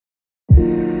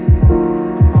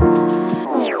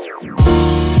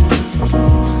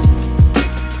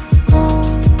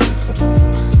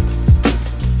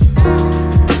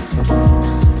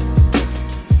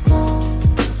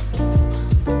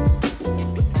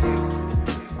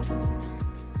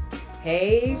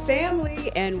Hey,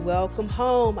 family, and welcome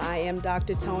home. I am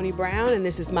Dr. Tony Brown, and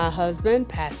this is my husband,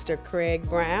 Pastor Craig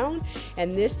Brown.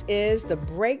 And this is The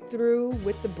Breakthrough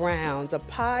with the Browns, a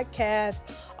podcast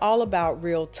all about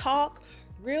real talk,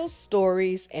 real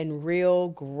stories, and real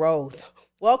growth.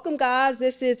 Welcome, guys.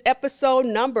 This is episode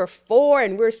number 4,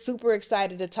 and we're super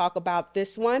excited to talk about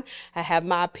this one. I have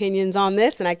my opinions on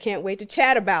this, and I can't wait to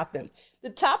chat about them. The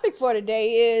topic for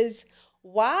today is,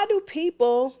 why do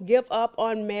people give up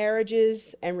on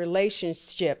marriages and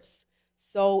relationships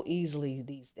so easily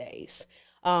these days?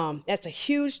 That's a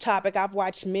huge topic. I've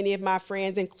watched many of my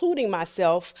friends, including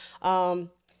myself,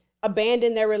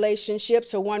 abandon their relationships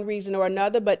for one reason or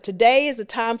another. But today is the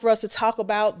time for us to talk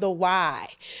about the why.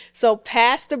 So,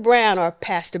 Pastor Brown, or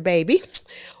Pastor Baby,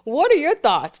 what are your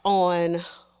thoughts on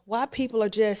why people are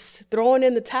just throwing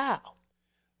in the towel?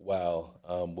 Wow.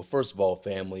 Well, first of all,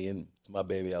 family, and to my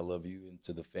baby, I love you, and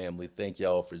to the family, thank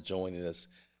y'all for joining us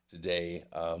today.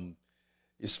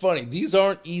 It's funny, these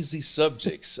aren't easy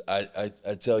subjects. I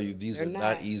tell you, these They're are not.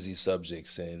 not easy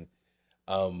subjects. And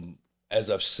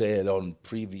as I've said on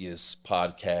previous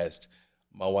podcasts,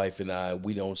 my wife and I,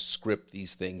 we don't script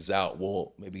these things out.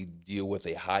 We'll maybe deal with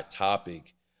a hot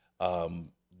topic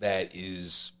that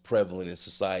is prevalent in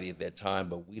society at that time,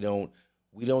 but we don't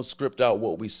script out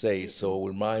what we say. So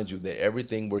remind you that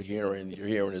everything you're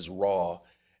hearing is raw.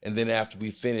 And then after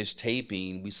we finish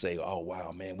taping, we say, oh,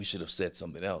 wow, man, we should have said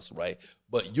something else, right?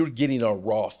 But you're getting our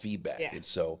raw feedback. Yeah. And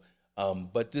so,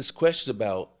 but this question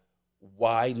about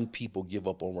why do people give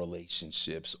up on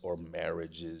relationships or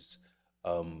marriages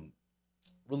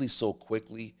really so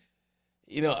quickly?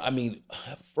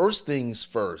 First things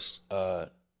first,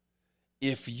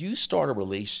 if you start a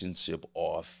relationship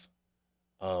off,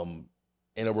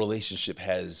 and a relationship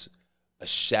has a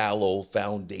shallow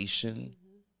foundation,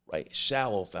 right?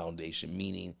 Shallow foundation,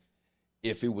 meaning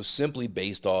if it was simply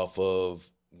based off of,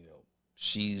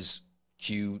 she's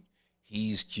cute,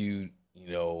 he's cute,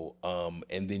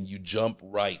 and then you jump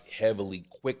right heavily,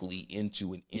 quickly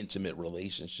into an intimate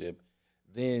relationship,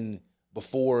 then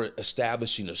before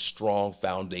establishing a strong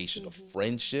foundation of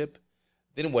friendship,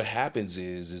 then what happens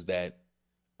is that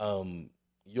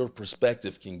your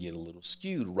perspective can get a little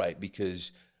skewed, right?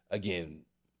 Because again,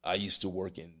 I used to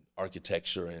work in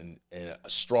architecture, and a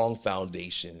strong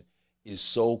foundation is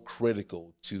so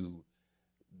critical to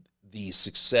the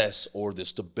success or the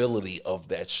stability of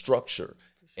that structure.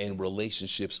 And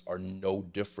relationships are no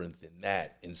different than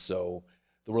that. And so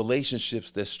the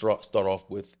relationships that start off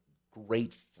with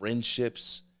great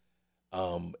friendships,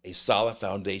 a solid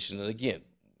foundation. And again,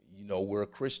 we're a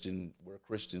Christian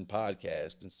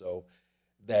podcast. And so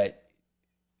that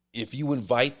if you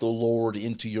invite the Lord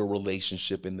into your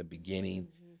relationship in the beginning,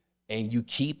 and you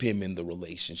keep him in the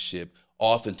relationship,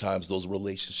 oftentimes those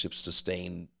relationships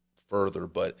sustain further.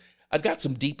 But I got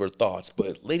some deeper thoughts.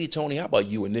 But Lady Tony, how about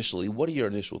you initially? What are your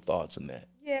initial thoughts on that?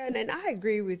 Yeah, and I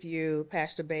agree with you,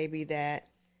 Pastor Baby, that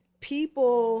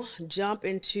people jump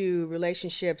into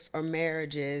relationships or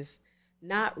marriages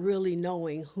not really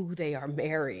knowing who they are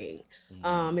marrying.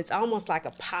 It's almost like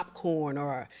a popcorn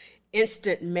or a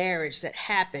instant marriage that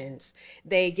happens.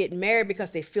 They get married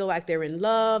because they feel like they're in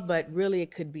love, but really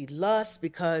it could be lust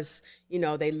because,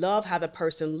 they love how the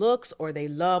person looks or they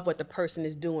love what the person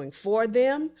is doing for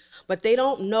them, but they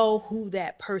don't know who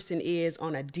that person is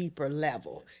on a deeper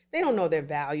level. They don't know their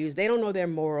values. They don't know their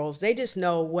morals. They just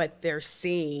know what they're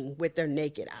seeing with their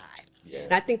naked eye. Yeah.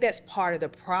 And I think that's part of the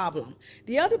problem.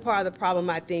 The other part of the problem,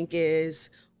 I think, is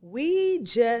we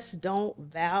just don't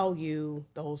value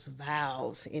those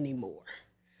vows anymore.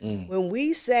 When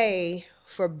we say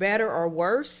for better or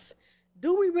worse,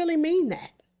 do we really mean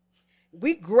that?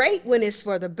 We great when it's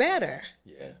for the better.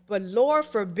 Yeah. But Lord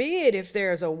forbid if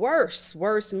there's a worse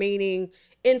meaning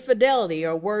infidelity,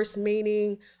 or worse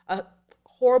meaning a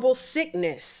horrible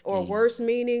sickness, or worse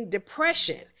meaning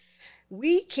depression.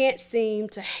 We can't seem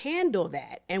to handle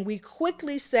that. And we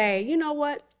quickly say, you know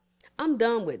what? I'm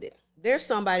done with it. There's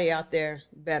somebody out there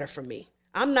better for me.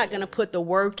 I'm not going to put the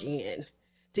work in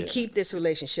to keep this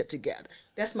relationship together.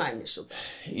 That's my initial thought.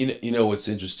 You know what's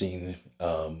interesting?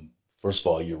 First of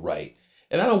all, you're right.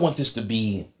 And I don't want this to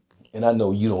be, and I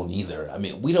know you don't either. I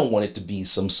mean, we don't want it to be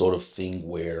some sort of thing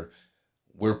where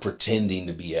we're pretending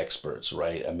to be experts,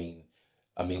 right? I mean,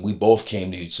 we both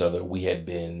came to each other. We had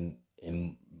been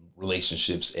in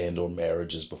relationships and or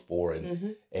marriages before,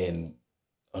 and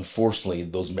unfortunately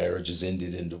those marriages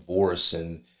ended in divorce,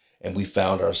 and we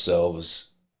found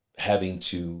ourselves having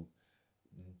to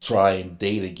try and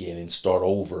date again and start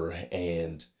over.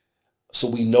 And So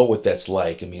we know what that's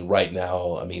like. I mean, right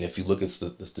now, I mean, if you look at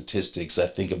the statistics, I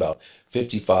think about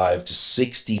 55 to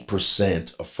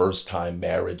 60% of first time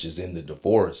marriages in the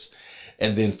divorce.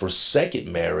 And then for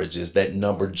second marriages, that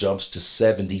number jumps to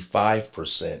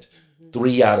 75%. Mhm.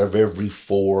 3 out of every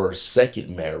 4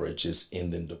 second marriages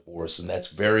end in divorce. And that's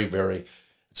it's very,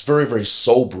 very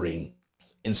sobering.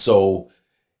 And so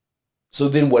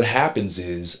then what happens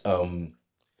is,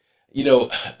 you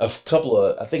know, a couple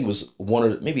of, I think it was one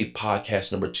or maybe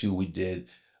podcast number 2 we did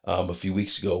a few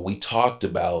weeks ago. We talked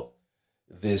about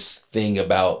this thing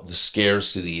about the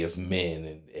scarcity of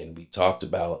men, and we talked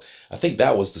about, I think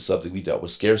that was the subject we dealt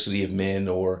with, scarcity of men,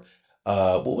 or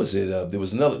what was it? There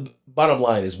was another. Bottom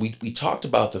line is we talked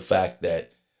about the fact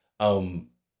that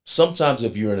sometimes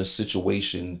if you're in a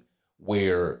situation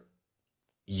where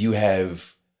you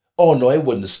have, oh no, it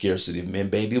wasn't the scarcity of men,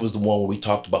 baby. It was the one where we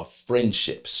talked about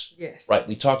friendships, Yes. right?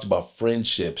 We talked about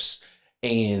friendships.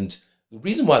 And the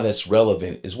reason why that's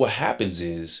relevant is what happens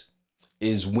is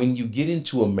when you get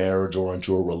into a marriage or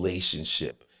into a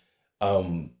relationship,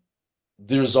 um,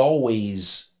 there's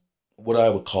always what I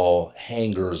would call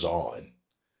hangers on,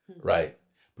 Mhm. right?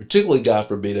 Particularly, God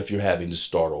forbid, if you're having to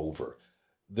start over.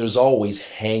 There's always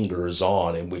hangers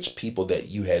on in which people that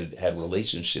you had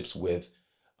relationships with,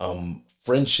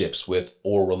 friendships with,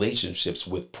 or relationships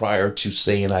with prior to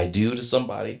saying I do to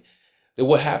somebody. That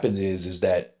what happens is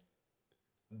that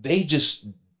they just,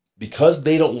 because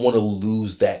they don't want to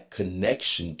lose that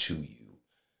connection to you,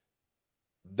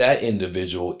 that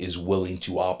individual is willing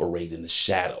to operate in the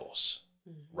shadows,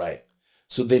 Mhm. right?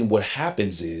 So then what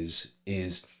happens is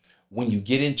when you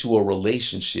get into a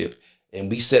relationship, and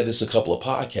we said this a couple of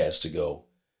podcasts ago,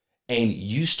 and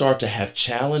you start to have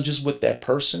challenges with that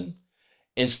person,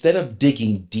 instead of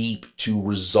digging deep to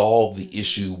resolve the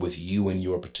issue with you and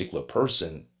your particular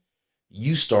person,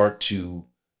 you start to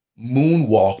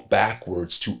moonwalk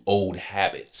backwards to old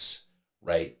habits,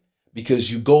 right?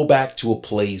 Because you go back to a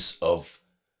place of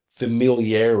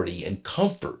familiarity and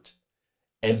comfort.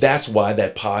 And that's why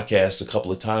that podcast a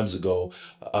couple of times ago,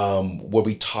 where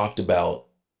we talked about,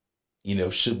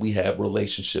 should we have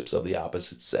relationships of the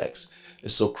opposite sex,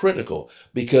 is so critical.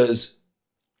 Because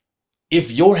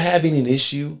if you're having an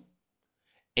issue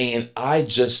and I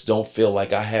just don't feel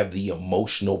like I have the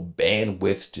emotional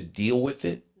bandwidth to deal with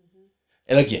it, Mhm.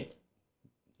 and again,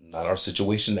 not our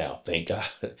situation now, thank God.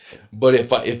 But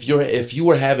if you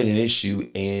were having an issue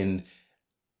and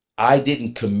I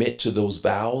didn't commit to those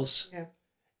vows, Yeah.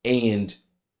 and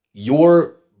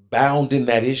you're bound in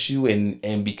that issue,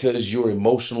 and because you're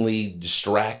emotionally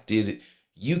distracted,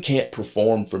 you can't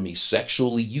perform for me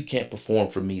sexually, you can't perform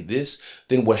for me this,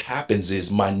 then what happens is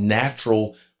my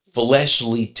natural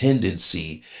fleshly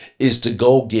tendency is to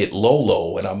go get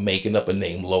Lolo, and I'm making up a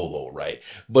name, Lolo, right?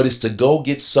 But it's to go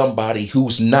get somebody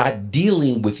who's not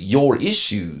dealing with your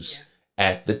issues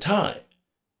at the time.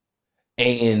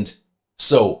 And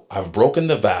so I've broken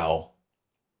the vow,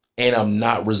 and I'm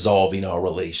not resolving our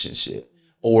relationship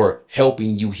or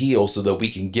helping you heal so that we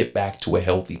can get back to a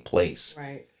healthy place.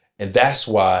 Right. And that's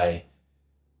why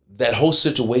that whole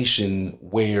situation,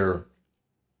 where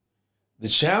the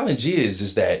challenge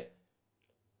is that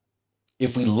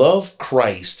if we love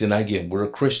Christ, and again, we're a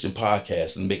Christian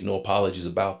podcast and make no apologies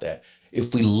about that.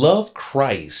 If we love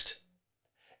Christ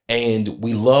and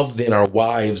we love then our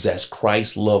wives as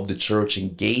Christ loved the church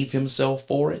and gave himself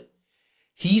for it,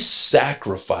 he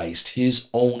sacrificed his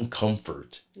own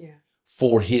comfort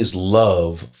for his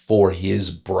love for his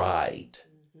bride.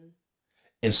 Mhm.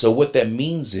 And so what that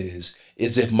means is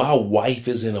if my wife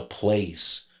is in a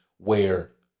place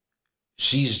where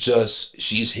she's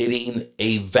hitting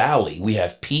a valley, we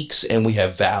have peaks and we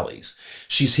have valleys.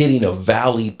 She's hitting a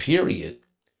valley period.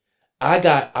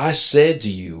 I said to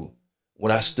you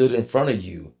when I stood in front of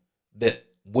you that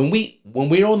when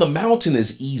we're on the mountain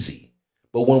is easy,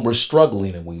 but when we're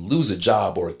struggling and we lose a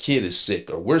job, or a kid is sick,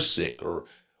 or we're sick, or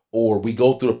we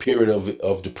go through a period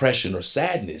of depression or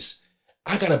sadness,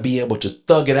 I gotta be able to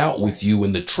thug it out with you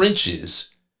in the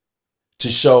trenches to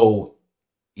show,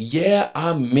 yeah,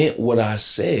 I meant what I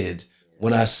said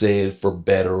when I said for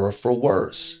better or for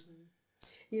worse.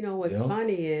 You know, You what's know?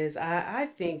 funny is I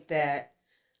think that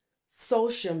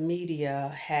social media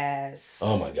has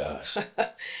Oh my gosh.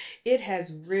 it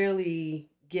has really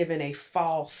given a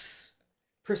false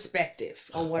perspective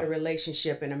on what a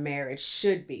relationship and a marriage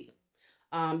should be.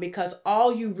 Because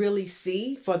all you really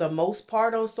see for the most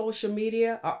part on social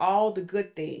media are all the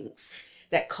good things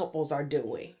that couples are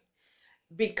doing.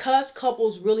 Because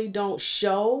couples really don't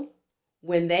show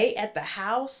when they at the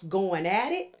house going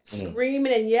at it, Mm,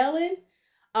 screaming and yelling,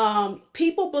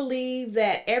 people believe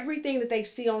that everything that they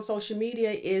see on social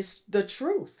media is the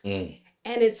truth. mm.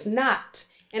 And it's not.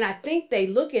 And I think they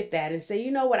look at that and say,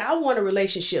 you know what, I want a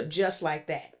relationship just like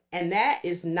that. And that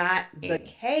is not the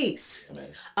case.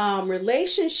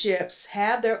 Relationships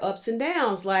have their ups and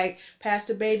downs, like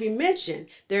Pastor Baby mentioned.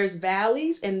 There's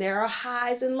valleys and there are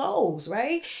highs and lows,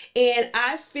 right? And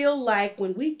I feel like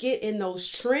when we get in those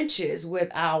trenches with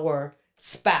our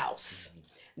spouse,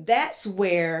 that's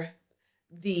where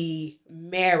the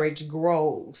marriage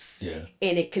grows,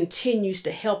 and it continues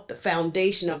to help the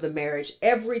foundation of the marriage.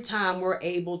 Every time we're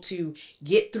able to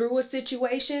get through a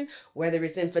situation, whether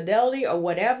it's infidelity or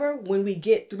whatever, when we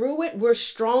get through it, we're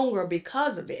stronger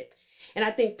because of it. And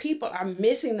I think people are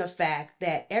missing the fact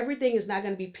that everything is not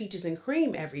going to be peaches and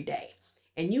cream every day,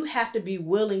 and you have to be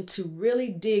willing to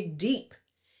really dig deep.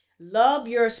 Love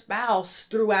your spouse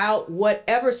throughout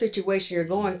whatever situation you're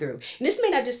going through. And this may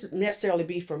not just necessarily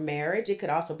be for marriage. It could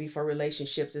also be for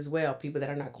relationships as well, people that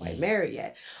are not quite married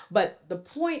yet. But the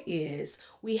point is,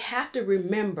 we have to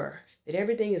remember that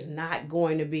everything is not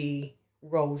going to be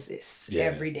roses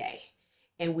every day.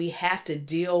 And we have to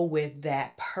deal with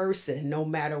that person no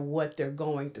matter what they're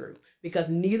going through. Because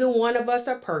neither one of us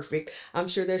are perfect. I'm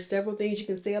sure there's several things you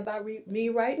can say about me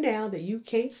right now that you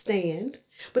can't stand.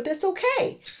 But that's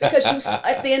okay. Because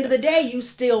at the end of the day, you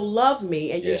still love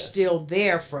me and you're still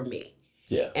there for me.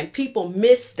 And people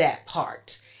miss that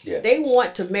part. They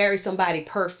want to marry somebody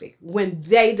perfect when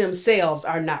they themselves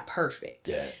are not perfect.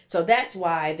 So that's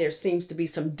why there seems to be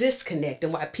some disconnect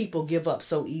and why people give up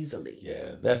so easily.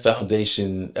 That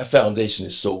foundation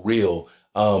is so real.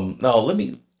 Now let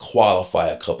me qualify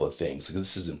a couple of things because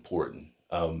this is important.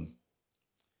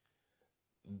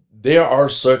 There are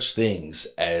such things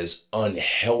as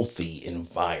unhealthy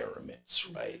environments,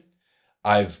 right?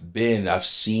 I've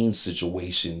seen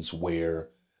situations where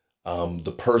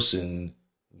the person,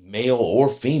 male or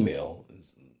female,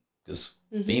 because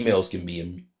females can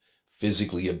be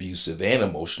physically abusive and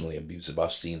emotionally abusive.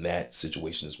 I've seen that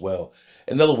situation as well.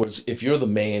 In other words, if you're the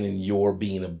man and you're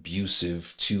being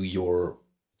abusive to your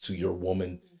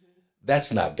woman,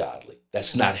 that's not godly.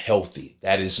 That's not healthy.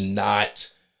 that is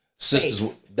not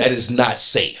Sisters, that is not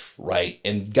safe, right?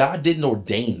 And God didn't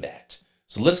ordain that.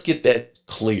 So let's get that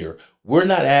clear. We're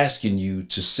not asking you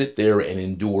to sit there and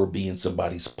endure being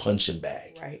somebody's punching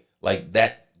bag. Right. Like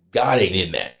that, God ain't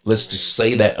in that. Let's just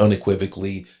say that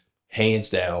unequivocally,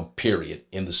 hands down, period,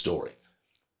 in the story.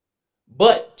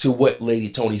 But to what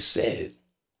Lady Tony said,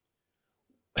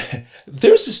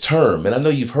 there's this term, and I know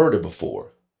you've heard it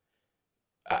before.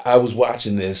 I was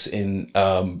watching this in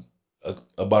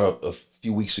about a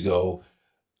few weeks ago.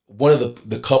 One of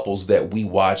the couples that we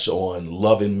watch on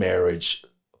Love and Marriage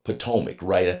Potomac,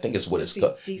 right? I think it's what it's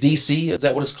called. DC, is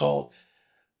that what it's called?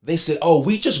 They said, "Oh,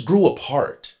 we just grew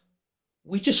apart.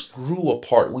 We just grew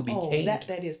apart. We became."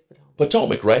 That is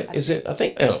Potomac, right? Is it? I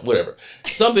think, whatever.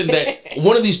 Something that,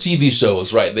 one of these TV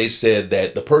shows, right? They said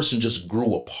that the person just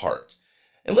grew apart.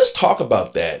 And let's talk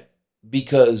about that,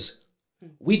 because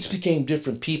we just became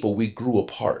different people. We grew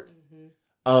apart.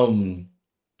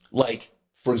 Like,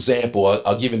 for example,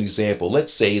 I'll give you an example.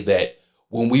 Let's say that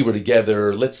when we were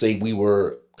together, let's say we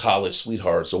were college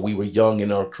sweethearts, or we were young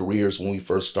in our careers when we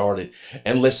first started.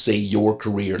 And let's say your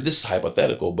career, this is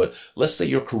hypothetical, but let's say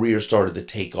your career started to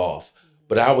take off,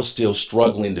 but I was still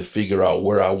struggling to figure out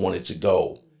where I wanted to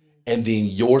go. And then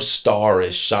your star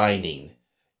is shining.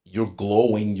 You're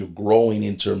glowing, you're growing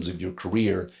in terms of your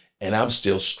career, and I'm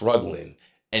still struggling.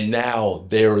 And now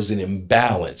there is an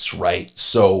imbalance, right?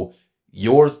 So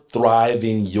you're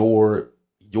thriving, you're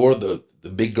the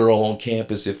big girl on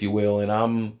campus, if you will, and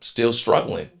I'm still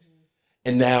struggling.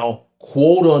 And now,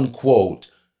 quote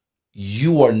unquote,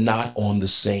 you are not on the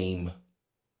same,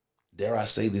 dare I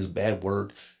say this bad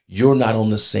word, you're not on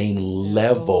the same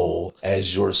level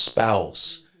as your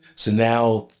spouse. So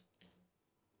now,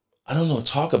 I don't know,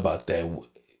 talk about that,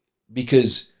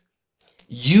 because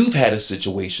you've had a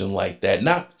situation like that.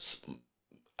 Not,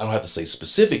 I don't have to say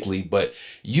specifically, but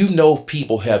you know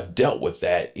people have dealt with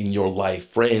that in your life,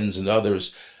 friends and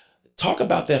others. Talk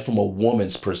about that from a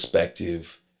woman's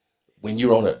perspective when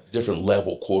you're on a different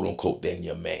level, quote unquote, than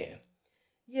your man.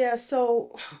 Yeah,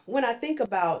 so when I think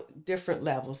about different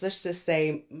levels, let's just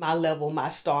say my level, my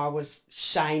star was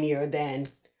shinier than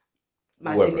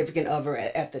my significant other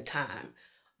at the time.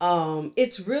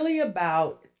 It's really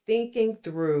about thinking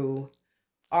through,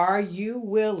 are you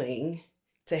willing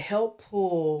to help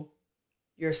pull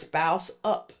your spouse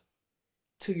up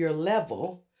to your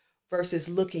level versus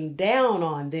looking down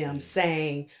on them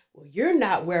saying, well, you're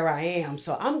not where I am,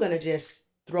 so I'm going to just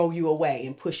throw you away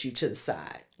and push you to the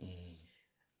side.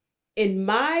 In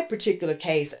my particular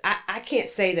case, I I can't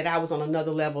say that I was on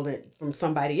another level from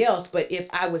somebody else, but if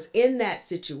I was in that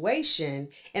situation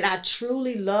and I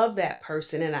truly love that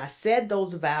person and I said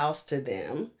those vows to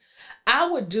them, I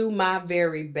would do my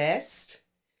very best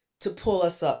to pull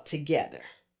us up together.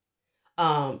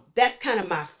 That's kind of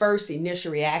my first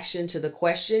initial reaction to the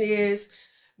question, is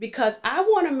because I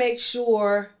want to make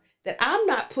sure that I'm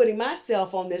not putting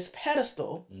myself on this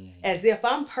pedestal as if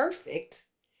I'm perfect,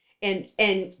 and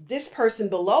this person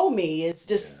below me is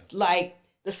just like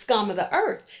the scum of the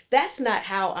earth. That's not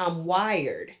how I'm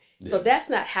wired. So that's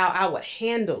not how I would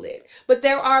handle it. But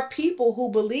there are people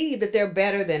who believe that they're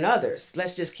better than others.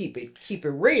 Let's just keep it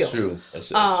real. That's true. That's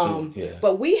true. Yeah.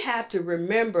 But we have to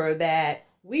remember that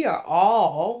we are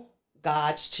all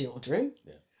God's children.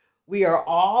 Yeah. We are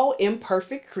all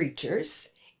imperfect creatures,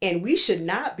 and we should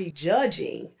not be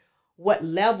judging what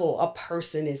level a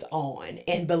person is on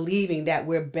and believing that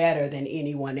we're better than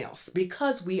anyone else,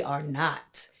 because we are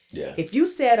not. Yeah. If you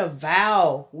said a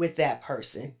vow with that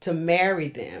person to marry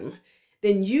them,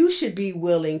 then you should be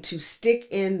willing to stick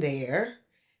in there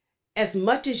as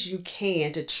much as you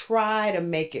can to try to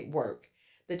make it work.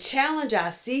 The challenge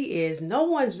I see is no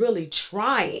one's really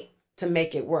trying to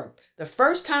make it work. The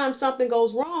first time something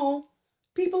goes wrong,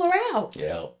 people are out.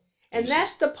 Yeah. And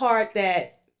that's the part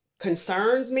that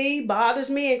concerns me, bothers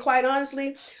me, and quite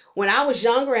honestly, when I was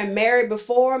younger and married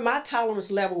before, my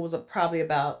tolerance level was probably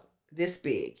about this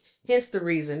big. Hence the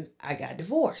reason I got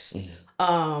divorced.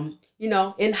 In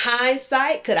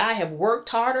hindsight, could I have worked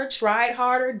harder, tried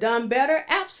harder, done better?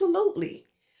 Absolutely.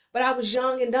 But I was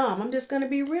young and dumb. I'm just going to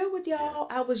be real with y'all.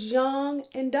 I was young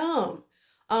and dumb.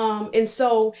 And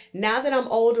so now that I'm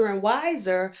older and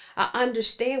wiser, I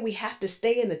understand we have to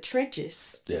stay in the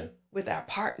trenches with our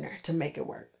partner to make it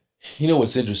work. You know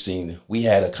what's interesting? We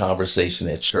had a conversation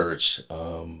at church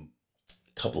a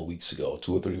couple of weeks ago,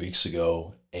 2 or 3 weeks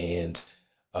ago, and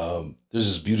there's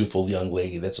this beautiful young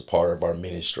lady that's a part of our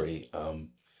ministry,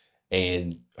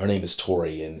 and her name is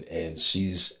Tori, and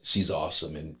she's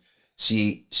awesome, and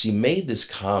she made this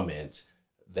comment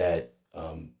that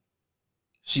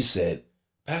she said,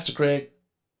 "Pastor Craig,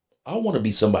 I want to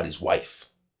be somebody's wife,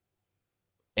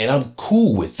 and I'm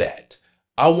cool with that.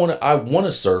 I want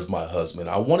to serve my husband.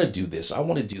 I want to do this. I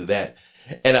want to do that."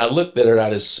 And I looked at her and I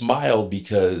just smiled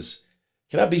because,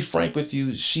 can I be frank with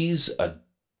you? She's a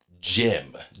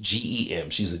gem, Gem.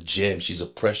 She's a gem. She's a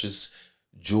precious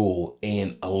jewel.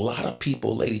 And a lot of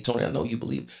people, Lady Tony, I know you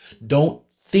believe, don't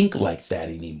think like that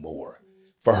anymore.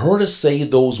 For her to say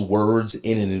those words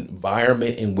in an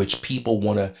environment in which people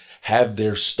want to have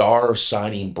their star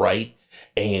shining bright,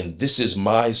 and this is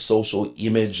my social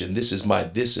image, and this is my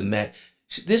this and that.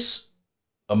 This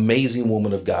amazing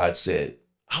woman of God said,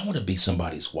 I want to be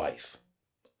somebody's wife.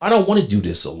 I don't want to do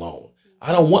this alone.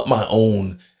 I don't want my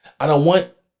own. I don't want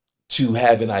to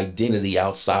have an identity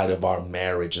outside of our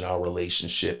marriage and our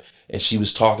relationship. And she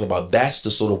was talking about that's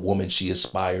the sort of woman she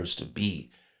aspires to be.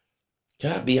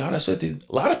 Can I be honest with you?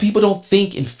 A lot of people don't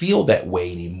think and feel that way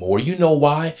anymore. You know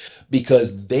why?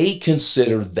 Because they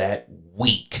consider that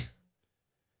weak.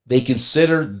 They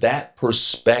consider that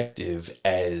perspective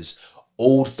as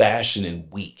old-fashioned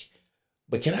and weak.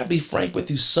 But can I be frank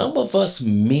with you? Some of us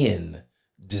men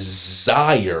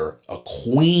desire a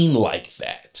queen like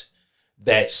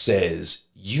that says,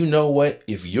 you know what?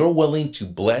 If you're willing to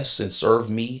bless and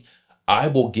serve me, I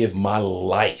will give my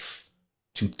life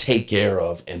to take care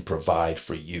of and provide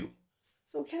for you.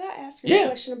 So can I ask you a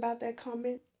question about that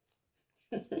comment?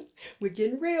 We're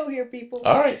getting real here, people.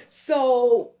 All right.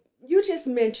 So you just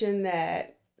mentioned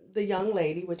that the young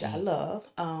lady, which I love,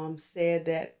 said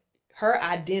that her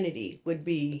identity would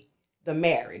be the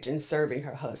marriage and serving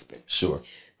her husband. Sure.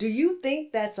 Do you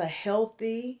think that's a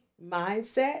healthy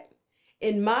mindset?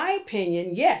 In my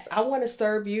opinion, yes, I want to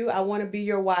serve you. I want to be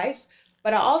your wife.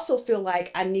 But I also feel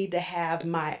like I need to have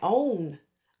my own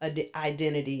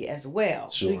identity as well.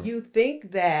 Sure. Do you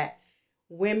think that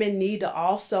women need to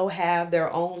also have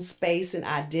their own space and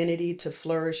identity to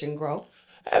flourish and grow?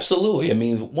 Absolutely. I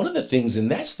mean, one of the things, and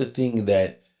that's the thing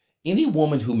that any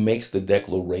woman who makes the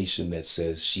declaration that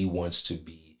says she wants to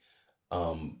be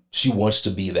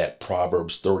that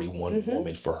Proverbs 31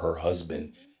 woman for her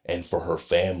husband and for her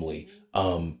family,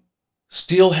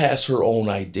 still has her own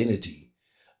identity.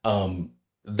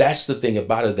 That's the thing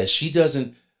about it, that she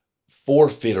doesn't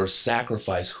forfeit or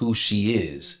sacrifice who she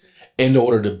is in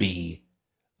order to be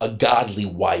a godly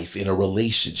wife in a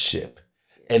relationship.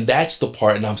 And that's the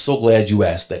part, and I'm so glad you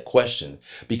asked that question,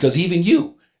 because even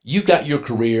you got your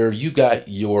career, you got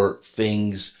your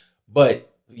things,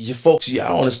 but you folks, I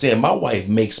don't understand. My wife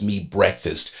makes me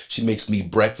breakfast. She makes me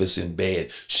breakfast in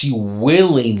bed. She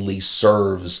willingly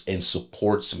serves and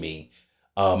supports me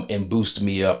and boost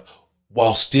me up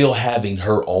while still having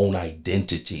her own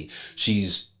identity.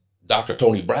 She's Dr.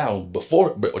 Tony Brown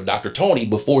Dr. Tony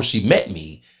before she met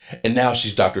me, and now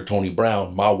she's Dr. Tony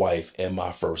Brown, my wife and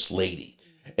my first lady.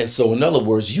 And so, in other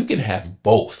words, you can have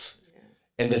both.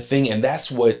 And that's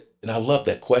what, and I love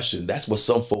that question. That's what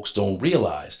some folks don't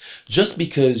realize. Just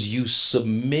because you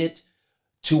submit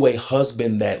to a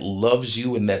husband that loves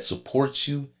you and that supports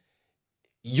you,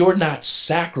 you're not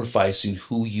sacrificing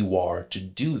who you are to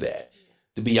do that.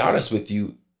 To be honest with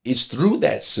you, it's through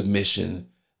that submission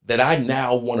that I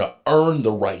now want to earn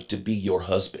the right to be your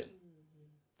husband.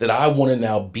 That I want to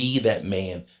now be that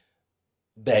man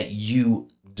that you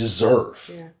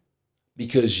deserve. Yeah.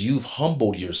 Because you've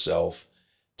humbled yourself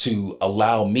to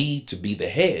allow me to be the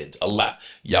head.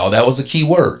 Y'all, that was a key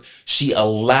word. She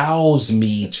allows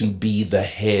me to be the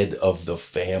head of the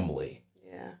family.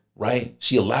 Yeah. Right?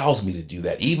 She allows me to do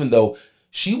that, even though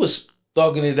she was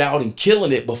thugging it out and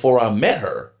killing it before I met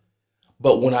her.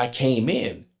 But when I came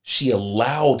in, she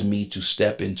allowed me to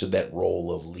step into that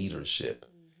role of leadership.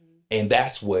 Mm-hmm. And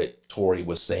that's what Tori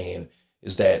was saying,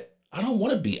 is that I don't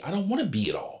want to be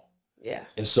it all. Yeah.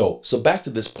 And so back to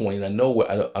this point, I know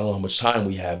I don't know how much time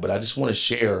we have, but I just want to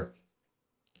share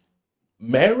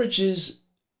marriages.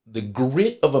 The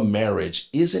grit of a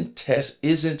marriage doesn't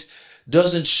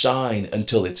shine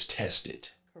until it's tested.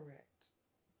 Correct.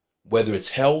 Whether it's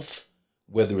health,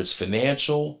 whether it's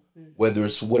financial, whether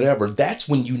it's whatever, that's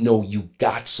when you know you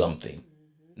got something.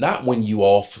 Not when you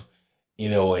off,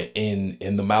 in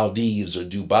the Maldives or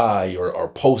Dubai or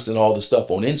posting all the stuff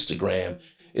on Instagram.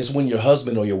 It's when your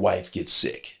husband or your wife gets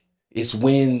sick. It's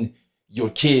when your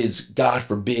kids, God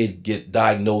forbid, get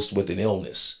diagnosed with an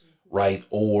illness, right?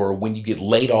 Or when you get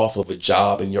laid off of a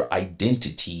job and your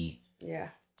identity,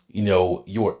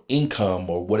 your income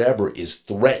or whatever is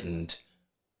threatened.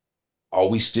 Are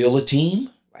we still a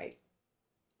team? Right.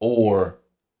 Or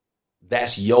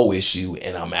that's your issue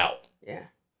and I'm out. Yeah.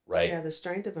 Right. Yeah, the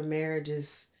strength of a marriage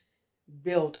is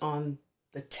built on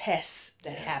the tests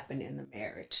that happen in the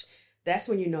marriage. That's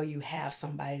when you know you have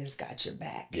somebody that's got your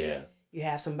back. Yeah. You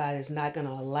have somebody that's not going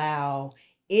to allow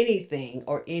anything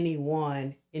or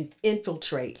anyone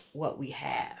infiltrate what we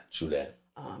have. True that.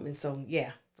 And so,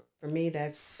 for me,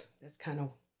 that's kind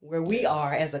of where we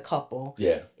are as a couple.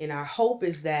 Yeah. And our hope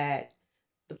is that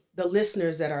the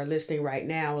listeners that are listening right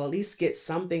now will at least get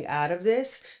something out of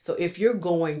this. So if you're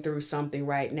going through something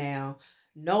right now,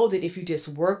 know that if you just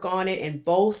work on it and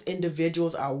both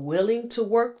individuals are willing to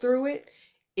work through it,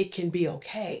 it can be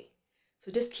okay. So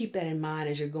just keep that in mind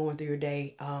as you're going through your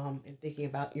day and thinking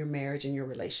about your marriage and your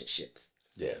relationships.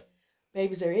 Yeah.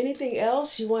 Babe, is there anything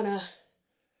else you want to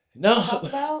talk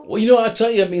about? Well, I'll tell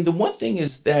you, the one thing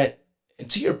is that, and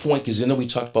to your point, because we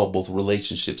talked about both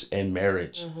relationships and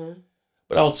marriage,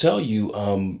 but I'll tell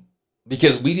you,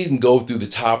 because we didn't go through the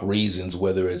top reasons,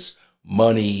 whether it's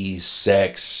money,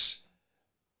 sex,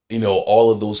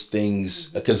 all of those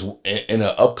things, because in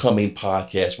an upcoming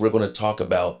podcast, we're going to talk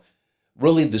about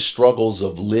really the struggles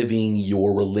of living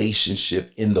your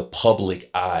relationship in the public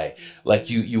eye. Like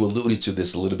you alluded to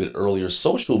this a little bit earlier.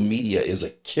 Social media is a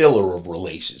killer of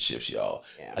relationships, y'all.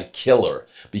 Yeah. A killer.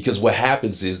 Because what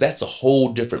happens is that's a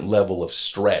whole different level of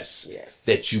stress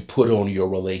that you put on your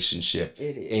relationship.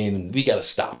 It is. And we got to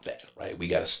stop that, right? We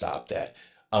got to stop that.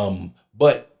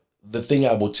 But the thing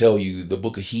I will tell you, the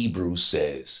book of Hebrews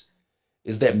says,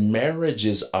 is that marriage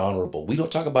is honorable. We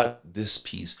don't talk about this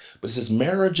piece, but it says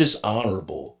marriage is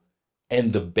honorable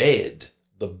and the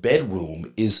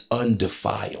bedroom is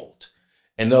undefiled.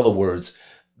 In other words,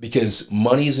 because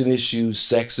money is an issue,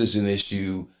 sex is an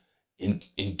issue,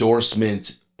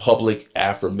 endorsement, public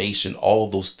affirmation, all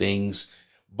of those things.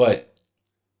 But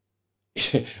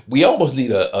we almost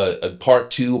need a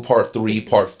part 2, part 3,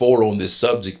 part 4 on this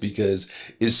subject because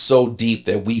it's so deep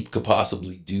that we could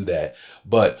possibly do that.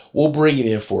 But we'll bring it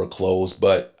in for a close.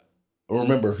 But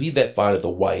remember, he that findeth a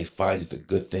wife findeth a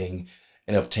good thing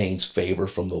and obtains favor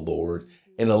from the Lord.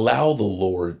 And allow the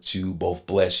Lord to both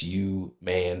bless you,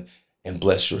 man, and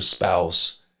bless your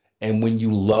spouse. And when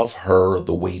you love her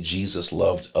the way Jesus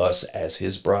loved us as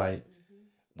his bride,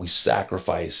 we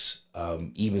sacrifice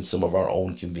even some of our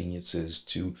own conveniences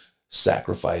to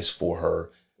sacrifice for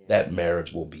her. That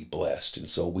marriage will be blessed. And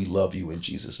so we love you in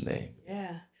Jesus' name.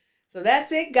 Yeah. So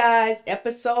that's it, guys.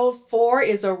 Episode 4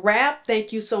 is a wrap.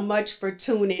 Thank you so much for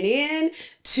tuning in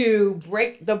to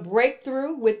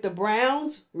Breakthrough with the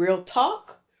Browns. Real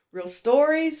talk, Real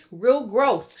stories, real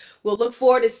growth. We'll look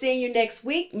forward to seeing you next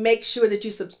week. Make sure that you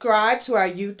subscribe to our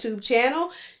YouTube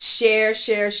channel. Share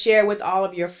with all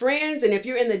of your friends. And if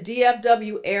you're in the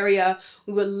DFW area,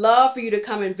 we would love for you to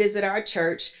come and visit our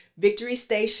church, Victory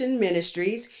Station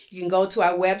Ministries. You can go to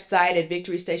our website at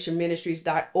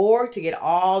victorystationministries.org to get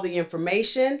all the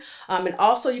information. And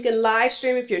also you can live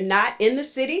stream if you're not in the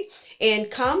city, and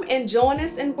come and join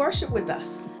us and worship with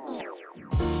us.